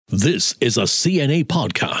This is a CNA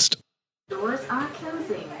podcast. Doors are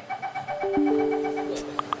closing.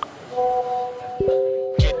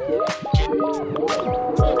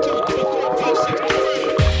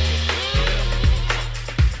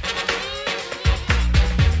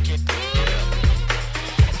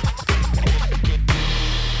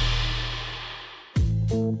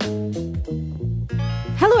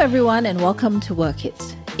 Hello everyone and welcome to Work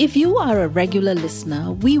It. If you are a regular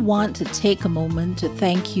listener, we want to take a moment to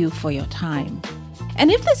thank you for your time. And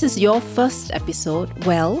if this is your first episode,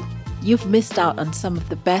 well, you've missed out on some of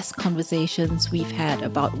the best conversations we've had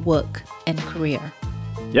about work and career.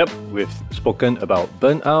 Yep, we've spoken about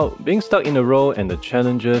burnout, being stuck in a role, and the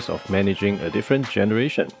challenges of managing a different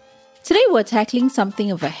generation. Today we're tackling something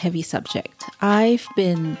of a heavy subject. I've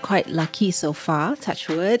been quite lucky so far, touch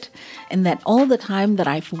wood, in that all the time that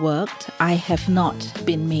I've worked, I have not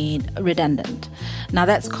been made redundant. Now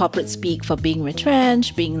that's corporate speak for being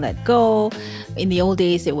retrenched, being let go. In the old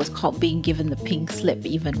days, it was called being given the pink slip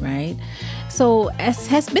even, right? So as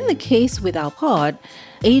has been the case with our pod,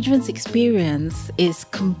 Adrian's experience is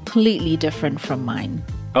completely different from mine.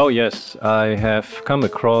 Oh yes, I have come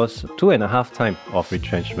across 2.5 times of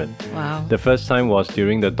retrenchment. Wow. The first time was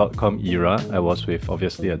during the dot-com era. I was with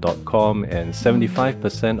obviously a dot-com and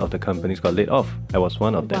 75% of the companies got laid off. I was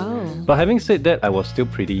one of them. Wow. But having said that, I was still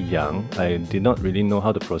pretty young. I did not really know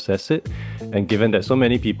how to process it. And given that so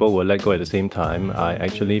many people were let go at the same time, I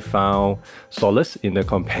actually found solace in the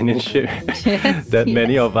companionship that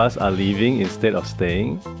many of us are leaving instead of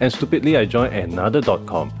staying. And stupidly, I joined another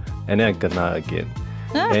dot-com and then I kena again.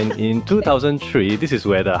 And in 2003, this is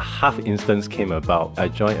where the half instance came about. I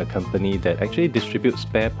joined a company that actually distributes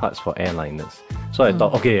spare parts for airliners. So I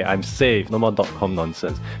thought, okay, I'm safe, no more dot-com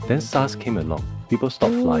nonsense. Then SARS came along. People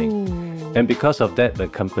stopped flying. And because of that, the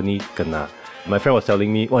company kena. My friend was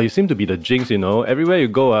telling me, well, you seem to be the jinx, everywhere you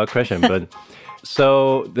go, crash and burn.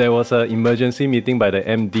 So there was an emergency meeting by the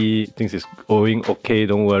MD. Things is going okay,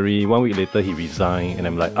 don't worry. 1 week later, he resigned. And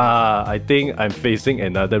I'm like, I think I'm facing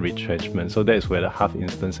another retrenchment. So that's where the half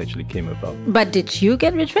instance actually came about. But did you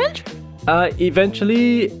get retrenched?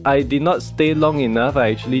 Eventually, I did not stay long enough. I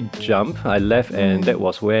actually jumped. I left and that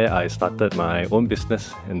was where I started my own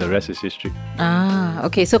business and the rest is history.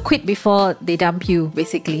 Okay. So quit before they dump you,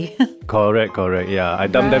 basically. Correct. Yeah, I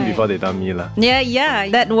dumped them before they dumped me. Yeah,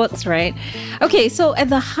 that works, right? Okay, so at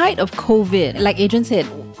the height of COVID, like Adrian said,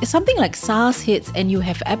 something like SARS hits and you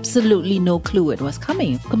have absolutely no clue it was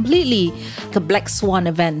coming. Completely like a black swan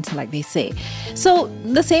event, like they say. So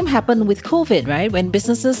the same happened with COVID, right? When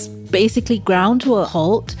businesses basically ground to a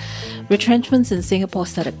halt, retrenchments in Singapore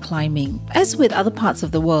started climbing. As with other parts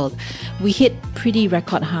of the world, we hit pretty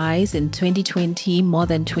record highs. In 2020, more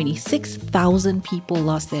than 26,000 people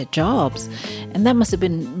lost their jobs. And that must have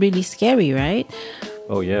been really scary, right?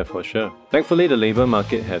 Oh yeah, for sure. Thankfully, the labour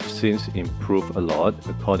market has since improved a lot.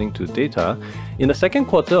 According to data, in the second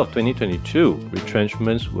quarter of 2022,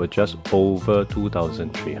 retrenchments were just over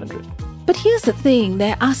 2,300. But here's the thing,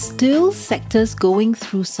 there are still sectors going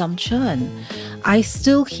through some churn. I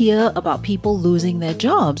still hear about people losing their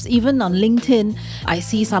jobs. Even on LinkedIn, I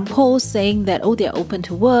see some posts saying that, they're open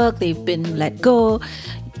to work, they've been let go.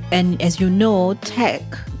 And as you know, tech,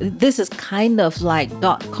 this is kind of like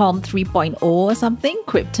 .com 3.0 or something.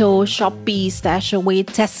 Crypto, Shopee, StashAway,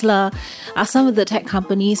 Tesla are some of the tech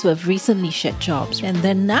companies who have recently shed jobs. And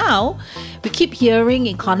then now, we keep hearing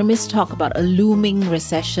economists talk about a looming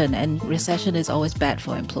recession. And recession is always bad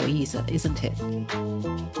for employees, isn't it?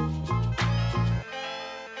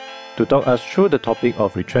 To talk us through the topic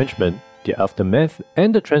of retrenchment, the aftermath,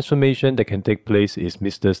 and the transformation that can take place is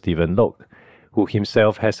Mr. Stephen Loke, who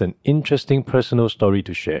himself has an interesting personal story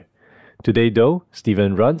to share. Today, though,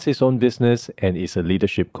 Stephen runs his own business and is a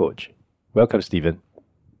leadership coach. Welcome, Stephen.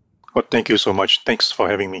 Well, thank you so much. Thanks for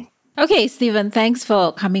having me. Okay, Stephen, thanks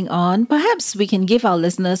for coming on. Perhaps we can give our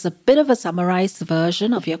listeners a bit of a summarized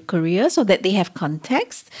version of your career so that they have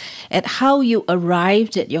context at how you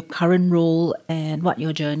arrived at your current role and what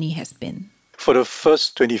your journey has been. For the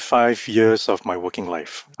first 25 years of my working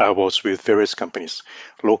life, I was with various companies,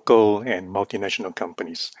 local and multinational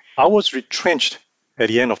companies. I was retrenched at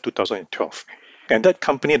the end of 2012. And that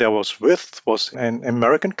company that I was with was an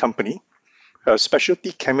American company, a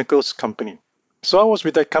specialty chemicals company. So I was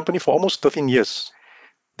with that company for almost 13 years.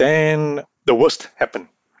 Then the worst happened.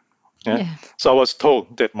 Yeah. So I was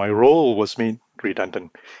told that my role was made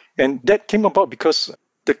redundant. And that came about because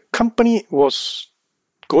the company was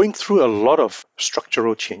going through a lot of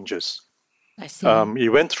structural changes. I see. It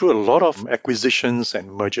went through a lot of acquisitions and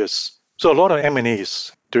mergers. So a lot of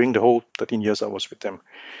M&As during the whole 13 years I was with them.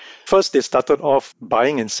 First, they started off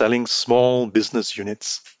buying and selling small business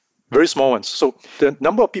units very small ones. So the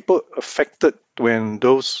number of people affected when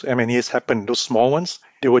those M&As happened, those small ones,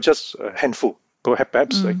 they were just a handful.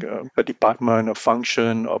 Perhaps like a department, a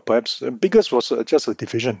function, or perhaps the biggest was just a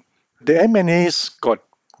division. The M&As got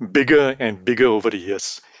bigger and bigger over the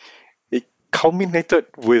years. It culminated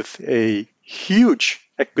with a huge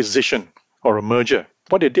acquisition or a merger.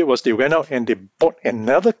 What they did was they went out and they bought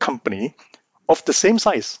another company of the same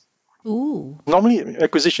size. Ooh. Normally,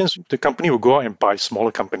 acquisitions, the company will go out and buy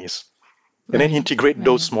smaller companies and then integrate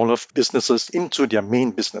those smaller businesses into their main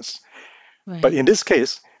business. Right. But in this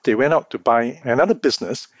case, they went out to buy another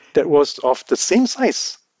business that was of the same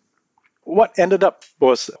size. What ended up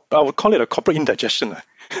was, I would call it a corporate indigestion.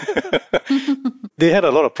 They had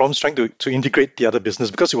a lot of problems trying to integrate the other business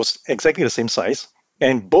because it was exactly the same size.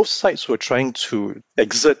 And both sides were trying to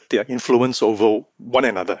exert their influence over one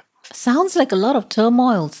another. Sounds like a lot of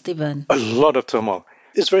turmoil, Stephen. A lot of turmoil.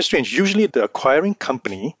 It's very strange. Usually the acquiring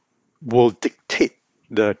company will dictate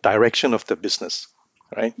the direction of the business,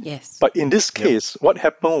 right? Yes. But in this case, what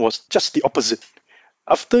happened was just the opposite.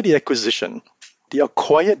 After the acquisition, the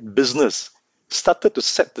acquired business started to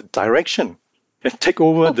set the direction and take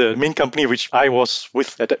over the main company which I was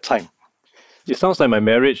with at that time. It sounds like my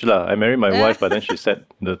marriage. I married my wife, but then she set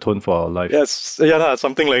the tone for our life. Yes,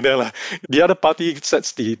 something like that. The other party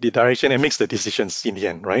sets the direction and makes the decisions in the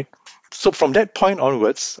end, right? So from that point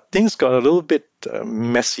onwards, things got a little bit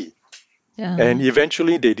messy. Yeah. And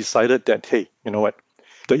eventually they decided that, hey, you know what?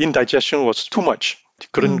 The indigestion was too much. They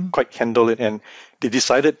couldn't quite handle it. And they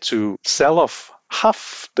decided to sell off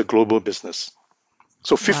half the global business.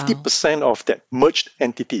 So 50% of that merged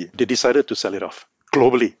entity, they decided to sell it off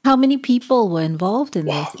globally. How many people were involved in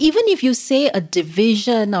this? Even if you say a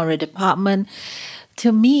division or a department,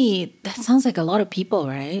 to me, that sounds like a lot of people,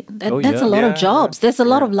 right? That's a lot of jobs. There's a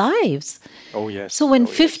lot of lives. Oh, yes. So when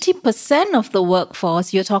 50% of the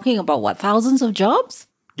workforce, you're talking about what, thousands of jobs?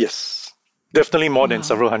 Yes. Definitely more than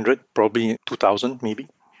several hundred, probably 2,000 maybe.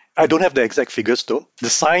 I don't have the exact figures though. The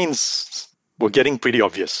signs were getting pretty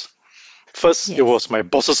obvious. First, it was my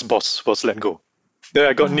boss's boss was let go. Then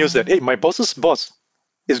I got news that, hey, my boss's boss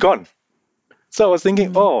is gone. So I was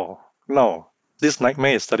thinking, oh, no, this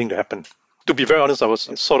nightmare is starting to happen. To be very honest, I was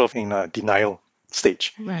sort of in a denial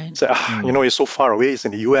stage. Right. So, it's so far away. It's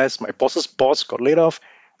in the US. My boss's boss got laid off.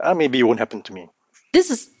 Maybe it won't happen to me. This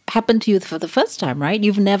has happened to you for the first time, right?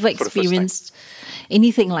 You've never experienced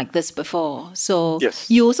anything like this before. So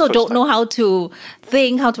you also don't know how to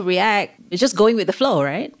think, how to react. You're just going with the flow,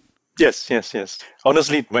 right? Yes.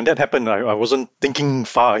 Honestly, when that happened, I wasn't thinking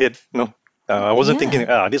far ahead. I wasn't thinking,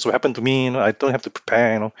 this will happen to me. I don't have to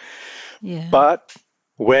prepare. Yeah. But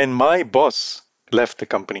when my boss left the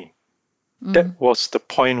company, that was the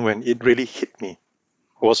point when it really hit me.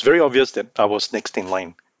 It was very obvious that I was next in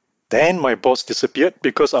line. Then my boss disappeared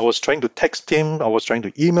because I was trying to text him, I was trying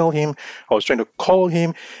to email him, I was trying to call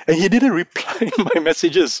him, and he didn't reply my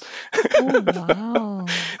messages. Oh,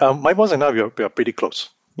 wow. My boss and I, we are pretty close.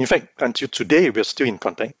 In fact, until today, we're still in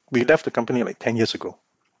contact. We left the company like 10 years ago.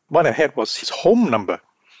 What I had was his home number,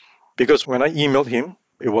 because when I emailed him,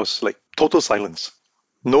 it was like total silence,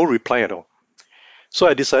 no reply at all. So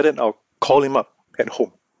I decided I'll call him up at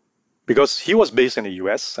home, because he was based in the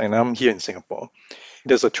US and I'm here in Singapore.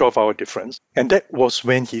 There's a 12-hour difference. And that was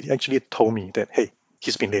when he actually told me that, hey,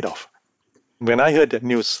 he's been laid off. When I heard that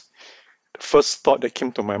news, the first thought that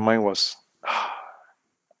came to my mind was,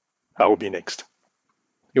 I will be next.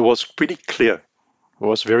 It was pretty clear. It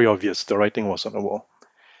was very obvious. The writing was on the wall.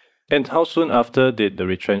 And how soon after did the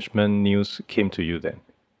retrenchment news came to you then?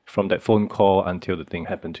 From that phone call until the thing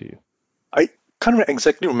happened to you? I can't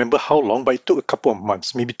exactly remember how long, but it took a couple of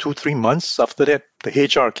months, maybe 2-3 months after that, the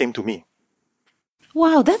HR came to me.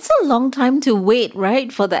 Wow, that's a long time to wait,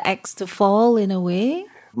 right? For the axe to fall in a way.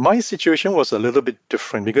 My situation was a little bit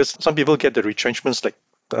different because some people get the retrenchments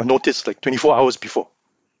notice 24 hours before.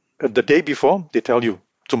 The day before, they tell you,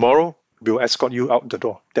 tomorrow we'll escort you out the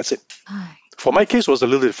door. That's it. For my case, it was a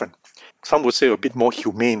little different. Some would say a bit more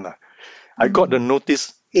humane. I got the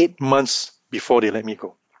notice 8 months before they let me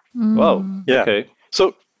go. Wow. Yeah. Okay.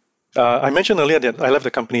 So I mentioned earlier that I left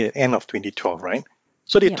the company at the end of 2012, right?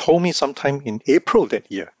 So they told me sometime in April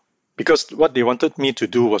that year, because what they wanted me to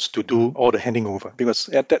do was to do all the handing over. Because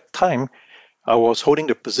at that time, I was holding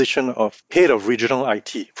the position of head of regional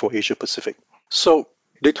IT for Asia Pacific. So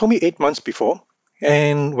they told me 8 months before.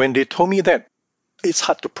 And when they told me that, it's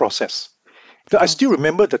hard to process. I still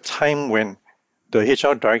remember the time when the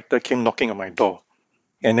HR director came knocking on my door.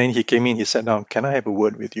 And then he came in, he sat down, can I have a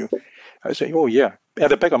word with you? I said, oh, yeah. At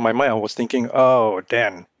the back of my mind, I was thinking, oh,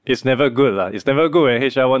 damn. It's never good, lah. It's never good when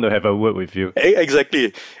HR want to have a word with you.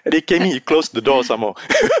 Exactly. And he came in, he closed the door somehow.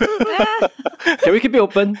 Can we keep it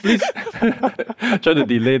open, please? Try to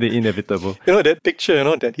delay the inevitable. That picture,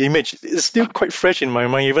 that image is still quite fresh in my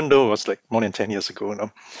mind, even though it was like more than 10 years ago.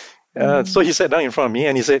 So he sat down in front of me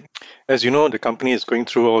and he said, as you know, the company is going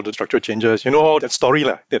through all the structural changes. All that story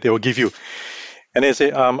that they will give you. And they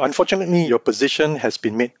say, unfortunately, your position has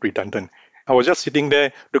been made redundant. I was just sitting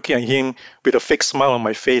there looking at him with a fake smile on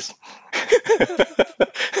my face,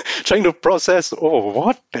 trying to process,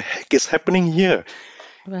 what the heck is happening here?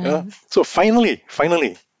 Right. So finally,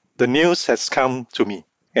 the news has come to me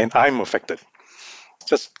and I'm affected.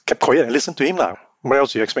 Just kept quiet and listened to him. What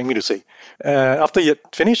else do you expect me to say? After he had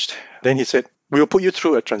finished, then he said, we will put you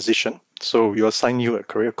through a transition. So we'll assign you a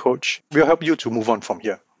career coach. We'll help you to move on from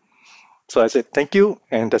here. So I said, thank you.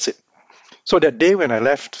 And that's it. So that day when I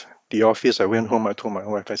left the office, I went home, I told my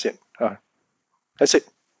wife, I said, that's it.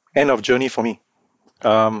 End of journey for me.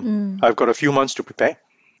 I've got a few months to prepare.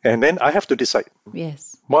 And then I have to decide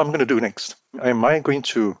what I'm going to do next. Am I going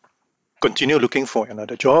to continue looking for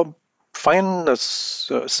another job, find a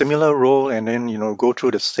similar role, and then, go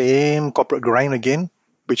through the same corporate grind again,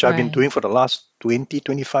 which I've been doing for the last 20,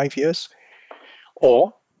 25 years,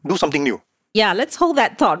 or do something new? Yeah, let's hold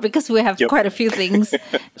that thought because we have quite a few things.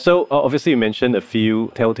 So obviously you mentioned a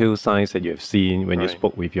few telltale signs that you have seen when you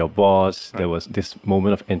spoke with your boss. There was this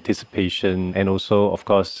moment of anticipation, and also, of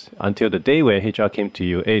course, until the day where HR came to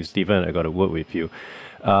you, hey, Stephen, I got to work with you.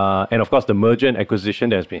 And of course, the merger and acquisition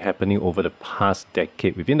that has been happening over the past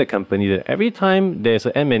decade within the company, that every time there's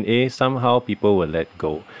an M&A, somehow people will let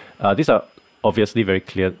go. These are obviously very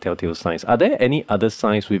clear telltale signs. Are there any other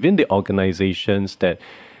signs within the organizations that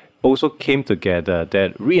also came together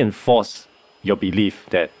that reinforce your belief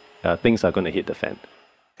that things are going to hit the fan?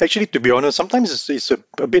 Actually, to be honest, sometimes it's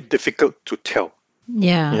a bit difficult to tell.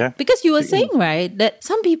 Yeah. Because you were saying, right, that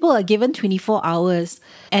some people are given 24 hours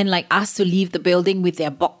and asked to leave the building with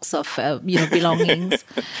their box of, belongings.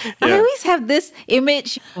 I always have this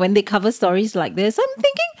image when they cover stories like this. I'm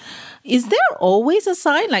thinking, is there always a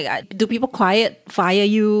sign? Do people fire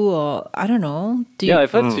you, or I don't know?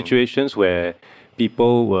 I've heard situations where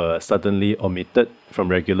people were suddenly omitted from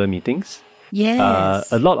regular meetings.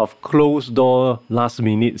 Yes. A lot of closed-door,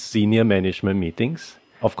 last-minute senior management meetings.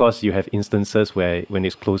 Of course, you have instances where when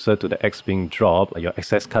it's closer to the X being dropped, your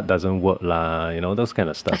access card doesn't work, those kind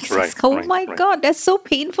of stuff. God, that's so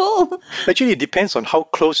painful. Actually, it depends on how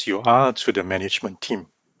close you are to the management team.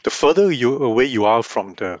 The further away you are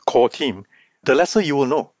from the core team, the lesser you will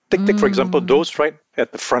know. Take for example, those right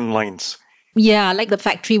at the front lines. Yeah, like the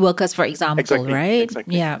factory workers, for example, right?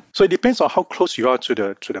 Exactly. Yeah. So it depends on how close you are to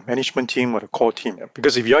the management team or the core team.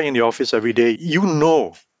 Because if you're in the office every day, you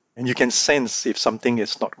know and you can sense if something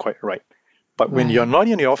is not quite right. But when you're not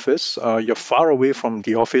in the office, you're far away from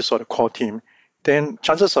the office or the core team, then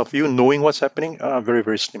chances of you knowing what's happening are very,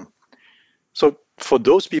 very slim. So for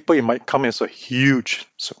those people, it might come as a huge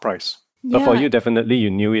surprise. But for you, definitely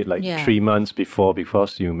you knew it 3 months before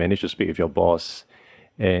because you managed to speak with your boss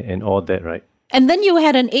and all that, right? And then you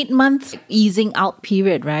had an 8-month easing out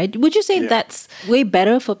period, right? Would you say that's way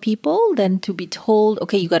better for people than to be told,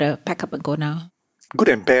 okay, you got to pack up and go now? Good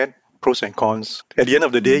and bad, pros and cons. At the end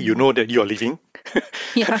of the day, you know that you're leaving.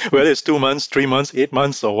 Whether it's 2 months, 3 months, 8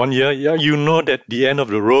 months, or 1 year, you know that the end of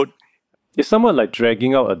the road. It's somewhat like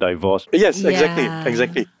dragging out a divorce. Yes,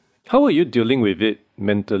 exactly. How are you dealing with it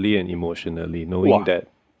mentally and emotionally, knowing that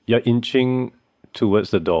you're inching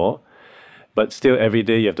towards the door, but still every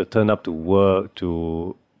day you have to turn up to work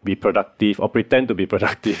to be productive or pretend to be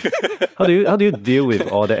productive? How do you deal with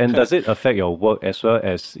all that? And does it affect your work as well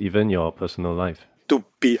as even your personal life? To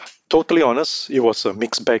be totally honest, it was a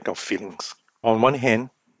mixed bag of feelings. On one hand,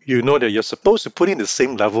 you know that you're supposed to put in the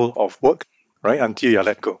same level of work, right, until you're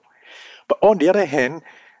let go. But on the other hand,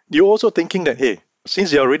 you're also thinking that, hey,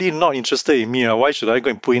 since you're already not interested in me, why should I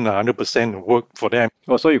go and put in 100% work for them?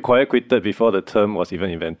 Oh, so you quiet quitted before the term was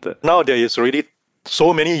even invented? Now there is already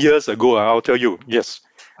so many years ago, I'll tell you, yes.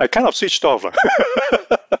 I kind of switched off.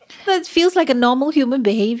 That feels like a normal human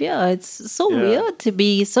behavior. It's so weird to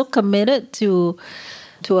be so committed to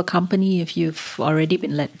a company if you've already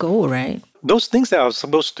been let go, right? Those things that I was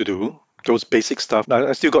supposed to do, those basic stuff,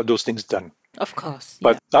 I still got those things done. Of course.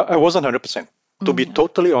 But I wasn't 100%. To be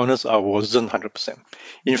totally honest, I wasn't 100%.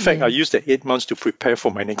 In fact, I used the 8 months to prepare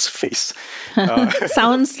for my next phase.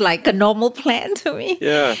 Sounds like a normal plan to me.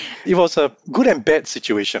 Yeah, it was a good and bad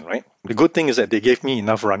situation, right? The good thing is that they gave me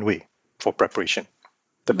enough runway for preparation.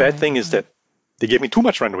 The bad thing is that They gave me too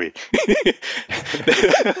much runway.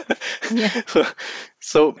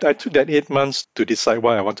 So I took that 8 months to decide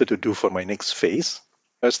what I wanted to do for my next phase.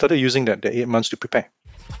 I started using the 8 months to prepare.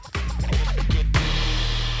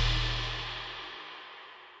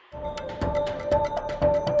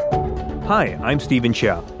 Hi, I'm Stephen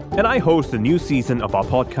Chia, and I host the new season of our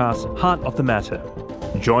podcast, Heart of the Matter.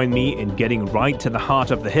 Join me in getting right to the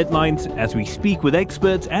heart of the headlines as we speak with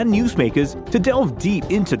experts and newsmakers to delve deep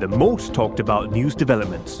into the most talked about news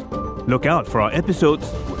developments. Look out for our episodes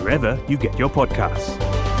wherever you get your podcasts.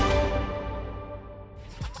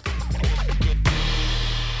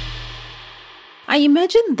 I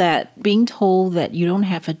imagine that being told that you don't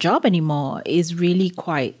have a job anymore is really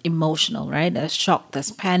quite emotional, right? There's shock,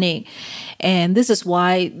 there's panic. And this is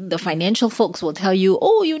why the financial folks will tell you,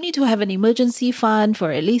 oh, you need to have an emergency fund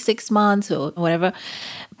for at least 6 months or whatever.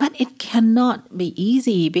 But it cannot be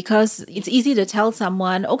easy because it's easy to tell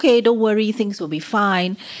someone, okay, don't worry, things will be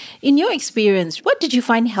fine. In your experience, what did you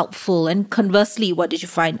find helpful? And conversely, what did you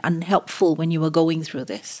find unhelpful when you were going through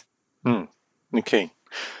this? Okay.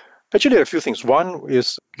 Actually, there are a few things. One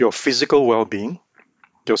is your physical well-being,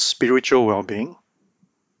 your spiritual well-being,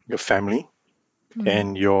 your family,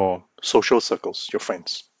 and your social circles, your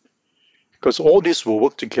friends. Because all this will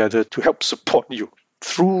work together to help support you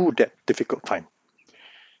through that difficult time.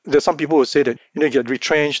 There's some people who say that you get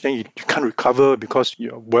retrenched, then you can't recover because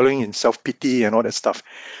you're wallowing in self-pity and all that stuff.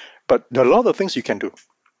 But there are a lot of things you can do.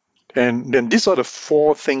 And then these are the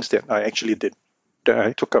 4 things that I actually did. That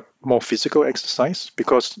I took up more physical exercise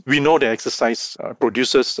because we know that exercise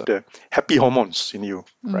produces the happy hormones in you,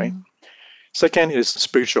 right? Second is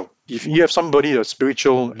spiritual. If you have somebody, a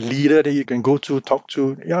spiritual leader that you can go to, talk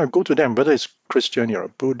to, go to them, whether it's Christian, you're a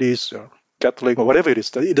Buddhist, or Catholic, or whatever it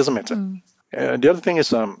is, it doesn't matter. The other thing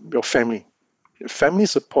is your family. Family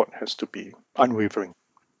support has to be unwavering.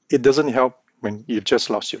 It doesn't help when you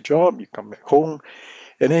just lost your job, you come back home,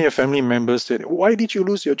 and then your family members say, why did you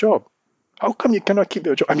lose your job? How come you cannot keep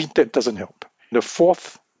your job? I mean, that doesn't help. The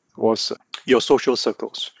 4th was your social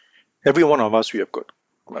circles. Every one of us, we have got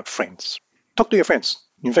friends. Talk to your friends.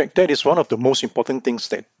 In fact, that is one of the most important things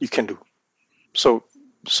that you can do. So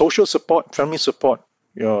social support, family support,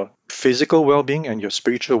 your physical well-being and your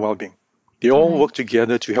spiritual well-being. They all work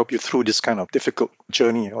together to help you through this kind of difficult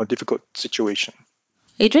journey or difficult situation.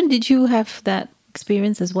 Adrian, did you have that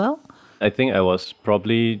experience as well? I think I was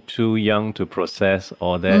probably too young to process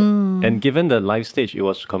all that. And given the life stage, it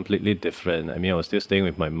was completely different. I mean, I was still staying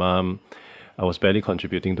with my mom. I was barely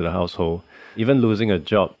contributing to the household. Even losing a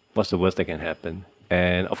job, what's the worst that can happen?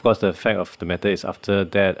 And of course, the fact of the matter is after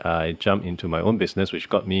that, I jumped into my own business, which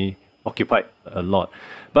got me occupied a lot.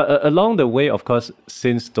 But along the way, of course,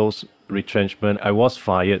 since those retrenchment, I was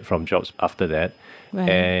fired from jobs after that. Right.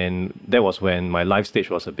 And that was when my life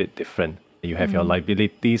stage was a bit different. You have your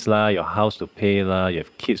liabilities, your house to pay, you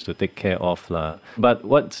have kids to take care of. But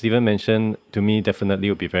what Stephen mentioned to me definitely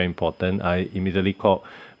would be very important. I immediately called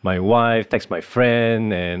my wife, text my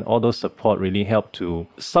friend, and all those support really helped to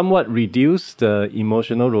somewhat reduce the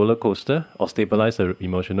emotional roller coaster or stabilize the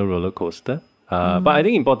emotional roller coaster. But I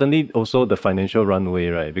think importantly also the financial runway,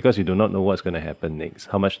 right? Because you do not know what's going to happen next,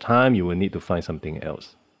 how much time you will need to find something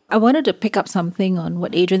else. I wanted to pick up something on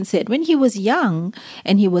what Adrian said. When he was young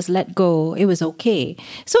and he was let go, it was okay.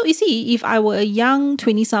 So you see, if I were a young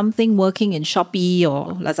 20-something working in Shopee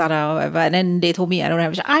or Lazada or whatever, and then they told me I don't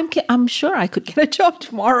have a job, I'm sure I could get a job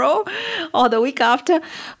tomorrow or the week after.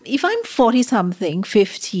 If I'm 40-something,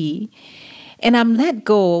 50, and I'm let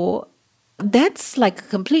go, that's like a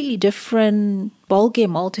completely different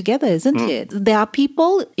ballgame altogether, isn't it? There are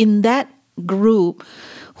people in that group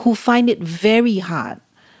who find it very hard.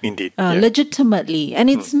 Indeed. Legitimately. And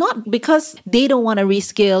it's not because they don't want to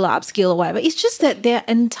reskill or upskill or whatever. It's just that their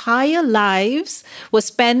entire lives were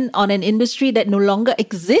spent on an industry that no longer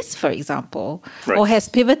exists, for example, or has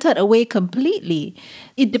pivoted away completely.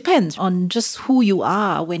 It depends on just who you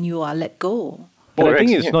are when you are let go. But I think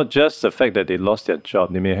it's not just the fact that they lost their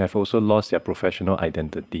job. They may have also lost their professional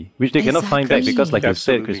identity, which they cannot find back because, like you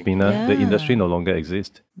said, Crispina, the industry no longer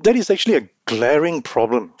exists. That is actually a glaring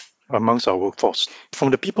problem amongst our workforce.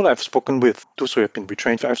 From the people I've spoken with, those who have been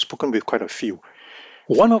retrenched, I've spoken with quite a few.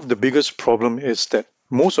 One of the biggest problems is that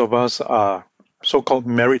most of us are so-called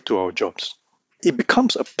married to our jobs. It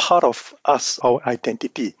becomes a part of us, our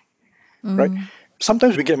identity, right?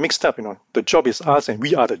 Sometimes we get mixed up, the job is us and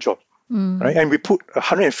we are the job, right? And we put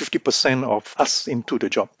 150% of us into the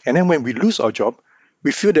job. And then when we lose our job,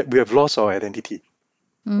 we feel that we have lost our identity.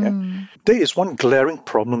 Yeah? There is one glaring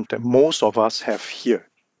problem that most of us have here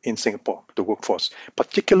in Singapore, the workforce,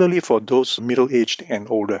 particularly for those middle-aged and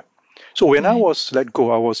older. So when I was let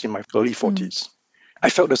go, I was in my early 40s. I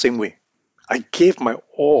felt the same way. I gave my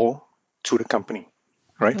all to the company,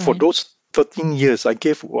 right? For those 13 years, I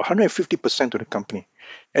gave 150% to the company.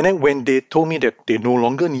 And then when they told me that they no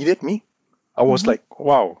longer needed me, I was like,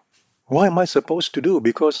 wow, what am I supposed to do?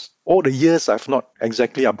 Because all the years I've not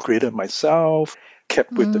exactly upgraded myself,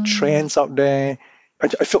 kept with the trends out there. I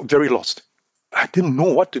felt very lost. I didn't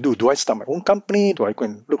know what to do. Do I start my own company? Do I go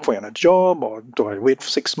and look for another job? Or do I wait for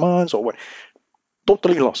 6 months or what?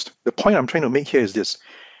 Totally lost. The point I'm trying to make here is this.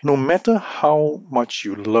 No matter how much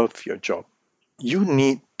you love your job, you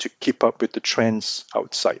need to keep up with the trends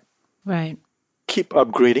outside. Right. Keep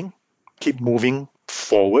upgrading, keep moving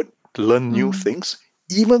forward, learn new things,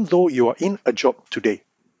 even though you are in a job today.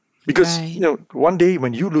 Because, one day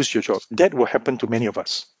when you lose your job, that will happen to many of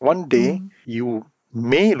us. One day you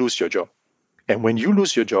may lose your job. And when you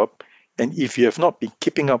lose your job, and if you have not been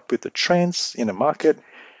keeping up with the trends in the market,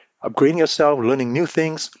 upgrading yourself, learning new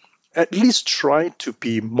things, at least try to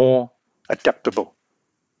be more adaptable.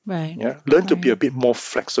 Right. Yeah, learn to be a bit more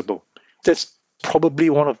flexible. That's probably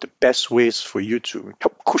one of the best ways for you to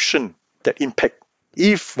help cushion that impact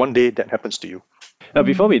if one day that happens to you. Now,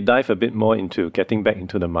 before we dive a bit more into getting back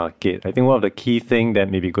into the market, I think one of the key things that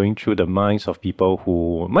may be going through the minds of people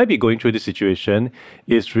who might be going through this situation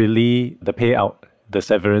is really the payout, the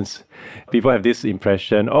severance. People have this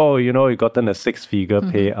impression, you gotten a 6-figure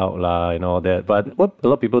payout lah and all that. But what a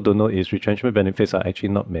lot of people don't know is retrenchment benefits are actually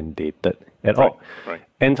not mandated at all. Right.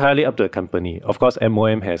 Entirely up to the company. Of course,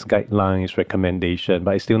 MOM has guidelines, recommendation,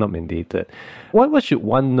 but it's still not mandated. What should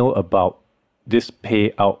one know about this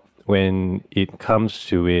payout when it comes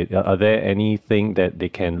to it? Are there anything that they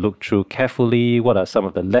can look through carefully? What are some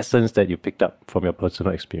of the lessons that you picked up from your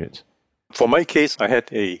personal experience? For my case, I had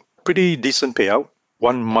a pretty decent payout,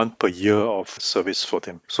 1 month per year of service for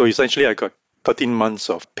them. So essentially, I got 13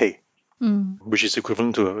 months of pay, which is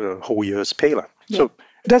equivalent to a whole year's pay. Yeah. So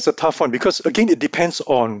that's a tough one because, again, it depends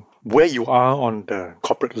on where you are on the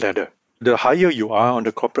corporate ladder. The higher you are on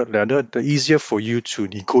the corporate ladder, the easier for you to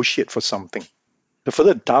negotiate for something. The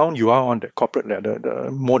further down you are on the corporate ladder,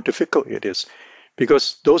 the more difficult it is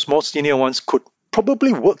because those more senior ones could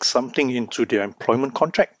probably work something into their employment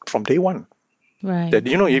contract from day one. Right. That,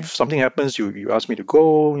 if something happens, you ask me to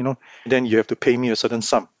go, then you have to pay me a certain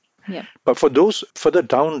sum. Yeah. But for those further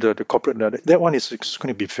down the corporate ladder, that one is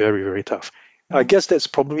going to be very, very tough. I guess that's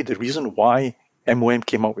probably the reason why MOM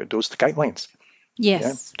came out with those guidelines.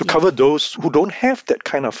 Yes. To cover those who don't have that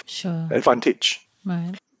kind of advantage.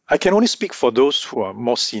 Right. I can only speak for those who are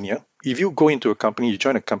more senior. If you go into a company, you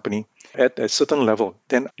join a company at a certain level,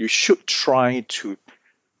 then you should try to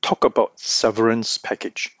talk about severance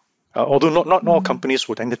package. Although not all companies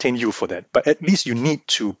would entertain you for that, but at least you need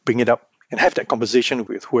to bring it up and have that conversation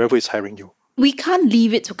with whoever is hiring you. We can't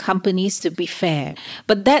leave it to companies to be fair,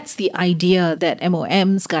 but that's the idea that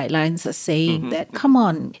MOM's guidelines are saying that, come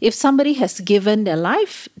on, if somebody has given their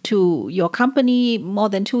life to your company more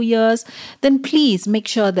than 2 years, then please make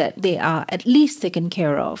sure that they are at least taken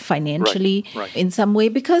care of financially in some way,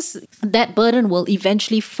 because that burden will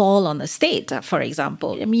eventually fall on the state, for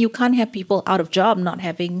example. I mean, you can't have people out of job not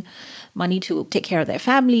having money to take care of their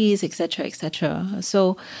families, etc., etc.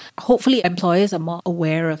 So hopefully employers are more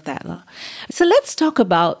aware of that. So let's talk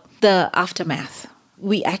about the aftermath.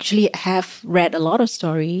 We actually have read a lot of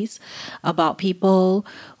stories about people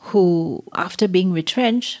who, after being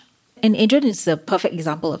retrenched, and Adrian is the perfect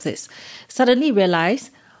example of this, suddenly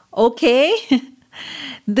realize, okay,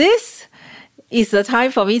 this is the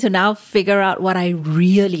time for me to now figure out what I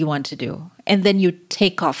really want to do. And then you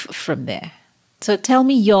take off from there. So tell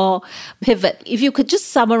me your pivot. If you could just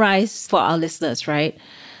summarize for our listeners, right?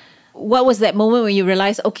 What was that moment when you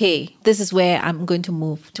realized, okay, this is where I'm going to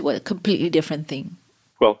move to a completely different thing?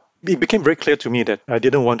 Well, it became very clear to me that I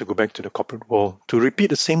didn't want to go back to the corporate world, to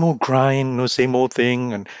repeat the same old grind, same old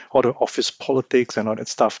thing, and all the office politics and all that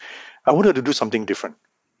stuff. I wanted to do something different.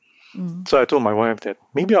 So I told my wife that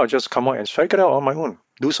maybe I'll just come out and strike it out on my own,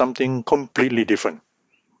 do something completely different.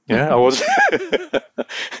 Yeah, I was.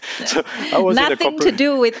 So I was nothing to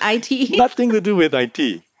do with IT. Nothing to do with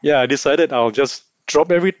IT. Yeah, I decided I'll just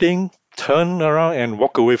drop everything, turn around, and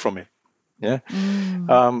walk away from it. Yeah,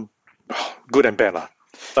 good and bad.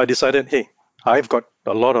 I decided, hey, I've got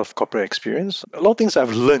a lot of corporate experience, a lot of things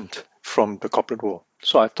I've learned from the corporate world.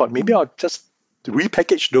 So I thought maybe I'll just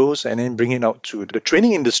repackage those and then bring it out to the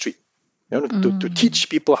training industry, to teach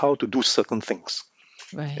people how to do certain things.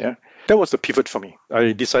 Right. Yeah. That was the pivot for me.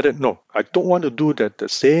 I decided, no, I don't want to do the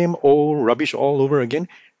same old rubbish all over again.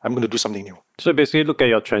 I'm going to do something new. So basically look at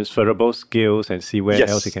your transferable skills and see where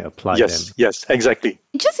else you can apply them. Yes, exactly.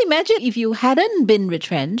 Just imagine if you hadn't been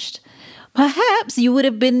retrenched, perhaps you would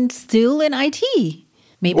have been still in IT.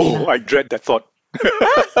 Maybe Oh, not. I dread that thought.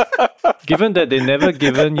 Given that they never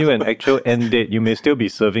given you an actual end date, you may still be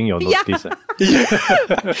serving your notice.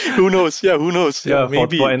 Who knows? Yeah, who knows? Yeah,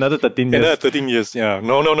 maybe. for another 13 years. Another 13 years. Yeah.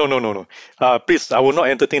 No. Please, I will not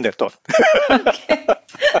entertain that thought.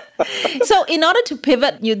 So in order to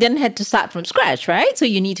pivot, you then had to start from scratch, right? So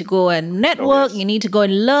you need to go and network, yes. you need to go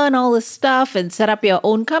and learn all this stuff and set up your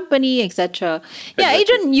own company, etc. Yeah, Exactly.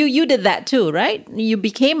 Adrian, you did that too, right? You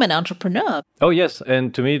became an entrepreneur. Oh, yes.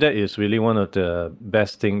 And to me, that is really one of the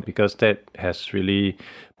best things because that has really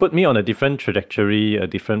put me on a different trajectory, a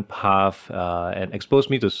different path, and exposed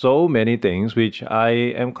me to so many things, which I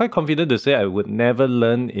am quite confident to say I would never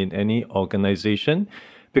learn in any organization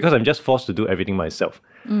because I'm just forced to do everything myself.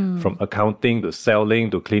 From accounting to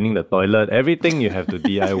selling to cleaning the toilet, everything you have to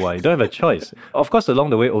DIY. You don't have a choice. Of course,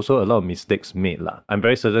 along the way, also a lot of mistakes made. I'm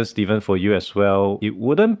very certain, Stephen, for you as well, it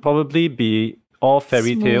wouldn't probably be all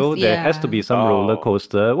fairy tale. Smooth, There has to be some roller Oh.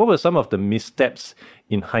 coaster. What were some of the missteps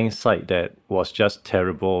in hindsight that was just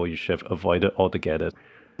terrible you should have avoided altogether?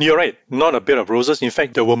 You're right. Not a bed of roses. In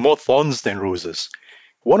fact, there were more thorns than roses.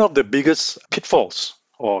 One of the biggest pitfalls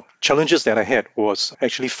or challenges that I had was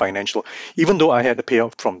actually financial. Even though I had the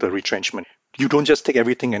payout from the retrenchment, you don't just take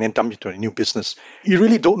everything and then dump it into a new business. You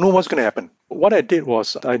really don't know what's going to happen. What I did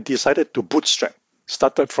was I decided to bootstrap.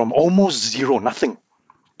 Started from almost zero, nothing.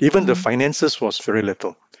 Even the finances was very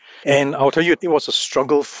little. And I'll tell you, it was a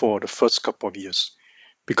struggle for the first couple of years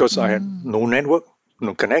because I had no network,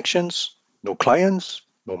 no connections, no clients,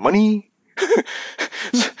 no money.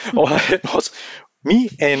 All I had was me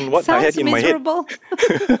and what I had Sounds in my head. miserable.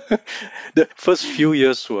 The first few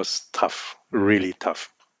years was tough, really tough.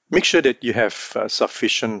 Make sure that you have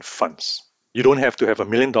sufficient funds. You don't have to have $1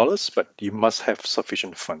 million, but you must have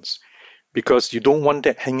sufficient funds because you don't want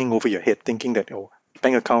that hanging over your head thinking that, oh,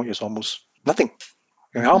 bank account is almost nothing.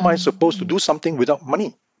 And how am I supposed to do something without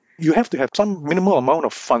money? You have to have some minimal amount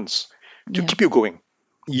of funds to Yeah. keep you going.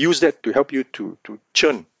 Use that to help you to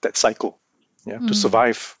churn that cycle, to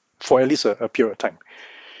survive for at least a period of time.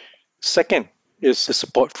 Second is the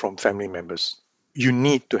support from family members. You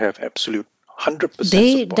need to have absolute 100%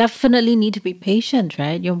 They support. definitely need to be patient,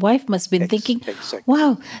 right? Your wife must have been thinking, exactly.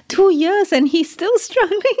 wow, 2 years and he's still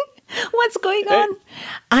struggling. What's going on?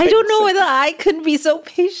 I don't know whether I can be so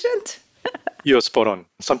patient. You're spot on.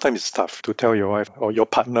 Sometimes it's tough to tell your wife or your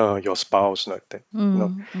partner, your spouse, that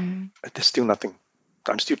there's still nothing.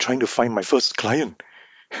 I'm still trying to find my first client.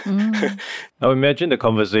 I imagine the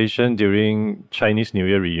conversation during Chinese New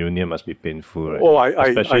Year reunion must be painful, right? Oh,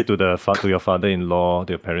 Especially to your father-in-law,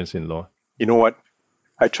 to your parents-in-law. You know what?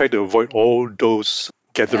 I try to avoid all those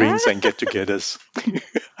gatherings and get-togethers.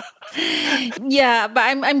 Yeah, but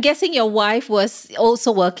I'm guessing your wife was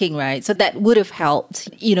also working, right? So that would have helped.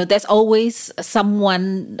 There's always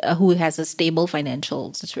someone who has a stable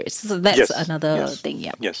financial situation. So that's another thing,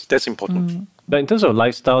 yeah. Yes, that's important. But in terms of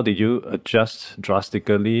lifestyle, did you adjust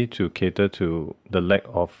drastically to cater to the lack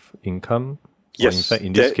of income? Yes. Or in fact,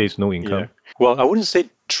 in this that- case, no income. Yeah. Well, I wouldn't say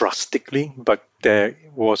drastically, but there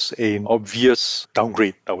was an obvious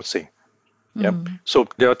downgrade, I would say. Yeah. So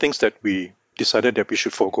there are things that we decided that we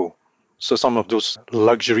should forego. So some of those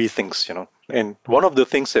luxury things, And one of the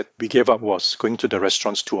things that we gave up was going to the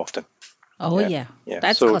restaurants too often. Oh, Yeah.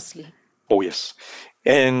 That's So- costly. Oh, yes.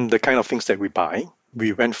 And the kind of things that we buy,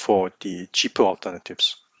 we went for the cheaper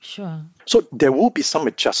alternatives. Sure. So there will be some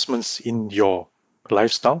adjustments in your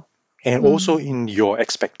lifestyle and also in your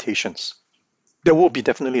expectations. There will be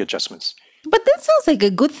definitely adjustments. But that sounds like a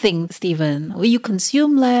good thing, Stephen. Where you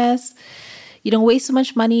consume less, you don't waste so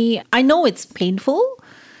much money. I know it's painful,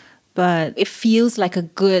 but it feels like a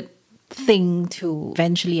good thing to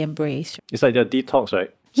eventually embrace. It's like a detox, right?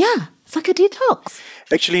 Yeah, it's like a detox.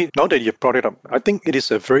 Actually, now that you've brought it up, I think it is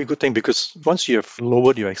a very good thing because once you have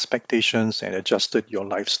lowered your expectations and adjusted your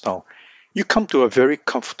lifestyle, you come to a very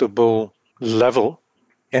comfortable level.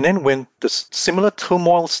 And then when the similar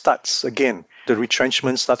turmoil starts again, the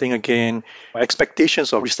retrenchment starting again,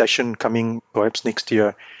 expectations of recession coming perhaps next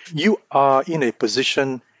year, you are in a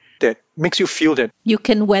position that makes you feel that, You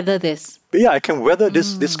can weather this. yeah, I can weather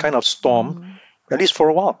this kind of storm, at least for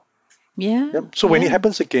a while. Yeah. Yep. So when it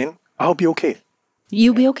happens again, I'll be okay.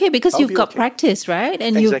 You'll be okay because I'll you've be got okay. practice, right?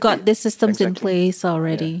 And you've Exactly. got the systems in Exactly. place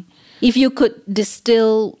already. If you could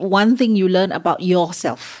distill one thing you learned about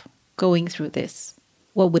yourself going through this,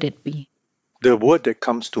 what would it be? The word that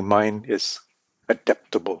comes to mind is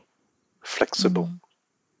adaptable, flexible.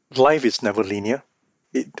 Life is never linear.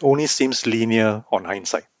 It only seems linear on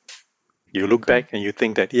hindsight. You look back and you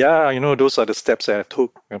think that, those are the steps that I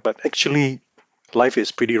took. But actually, life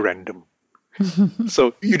is pretty random.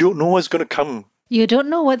 So you don't know what's going to come. You don't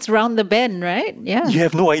know what's round the bend, right? Yeah. You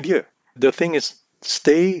have no idea. The thing is,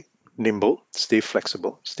 stay nimble, stay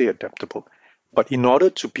flexible, stay adaptable. But in order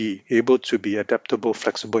to be able to be adaptable,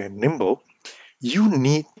 flexible, and nimble, you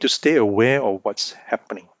need to stay aware of what's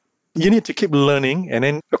happening. You need to keep learning and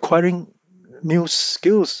then acquiring new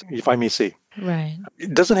skills, if I may say. Right.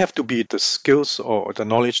 It doesn't have to be the skills or the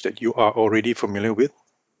knowledge that you are already familiar with.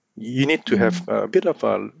 You need to have a bit of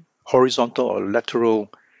a horizontal or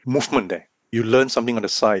lateral movement there. You learn something on the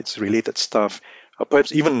sides, related stuff, or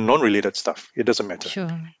perhaps even non-related stuff. It doesn't matter.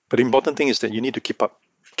 Sure. But the important thing is that you need to keep up,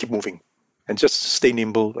 keep moving, and just stay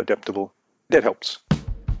nimble, adaptable. That helps.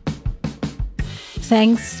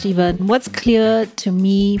 Thanks, Stephen. What's clear to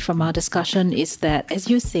me from our discussion is that, as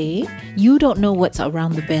you say, you don't know what's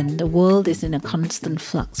around the bend. The world is in a constant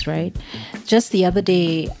flux, right? Just the other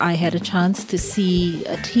day, I had a chance to see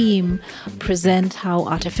a team present how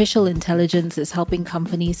artificial intelligence is helping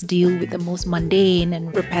companies deal with the most mundane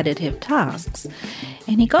and repetitive tasks.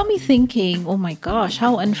 And it got me thinking, oh my gosh,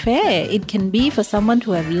 how unfair it can be for someone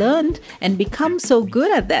to have learned and become so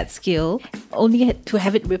good at that skill, only to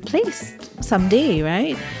have it replaced someday,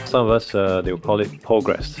 right? Some of us, they will call it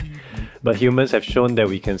progress. But humans have shown that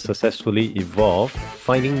we can successfully evolve,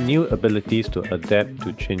 finding new abilities to adapt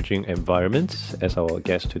to changing environments, as our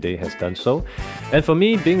guest today has done so. And for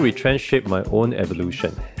me, being retrenched shaped my own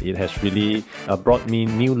evolution. It has really brought me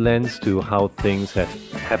new lens to how things have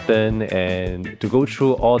happened and to go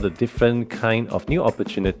through all the different kind of new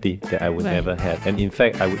opportunity that I would never have. And in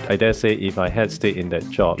fact, I dare say if I had stayed in that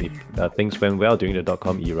job, if things went well during the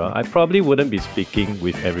 .com era, I probably wouldn't be speaking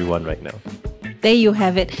with everyone right now. There you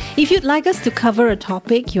have it. If you'd like us to cover a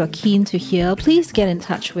topic you are keen to hear, please get in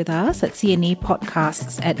touch with us at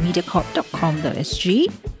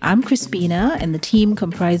cnapodcasts@mediacorp.com.sg. I'm Crispina, and the team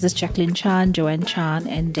comprises Jacqueline Chan, Joanne Chan,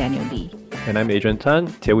 and Daniel Lee. And I'm Adrian Tan.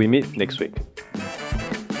 Till we meet next week.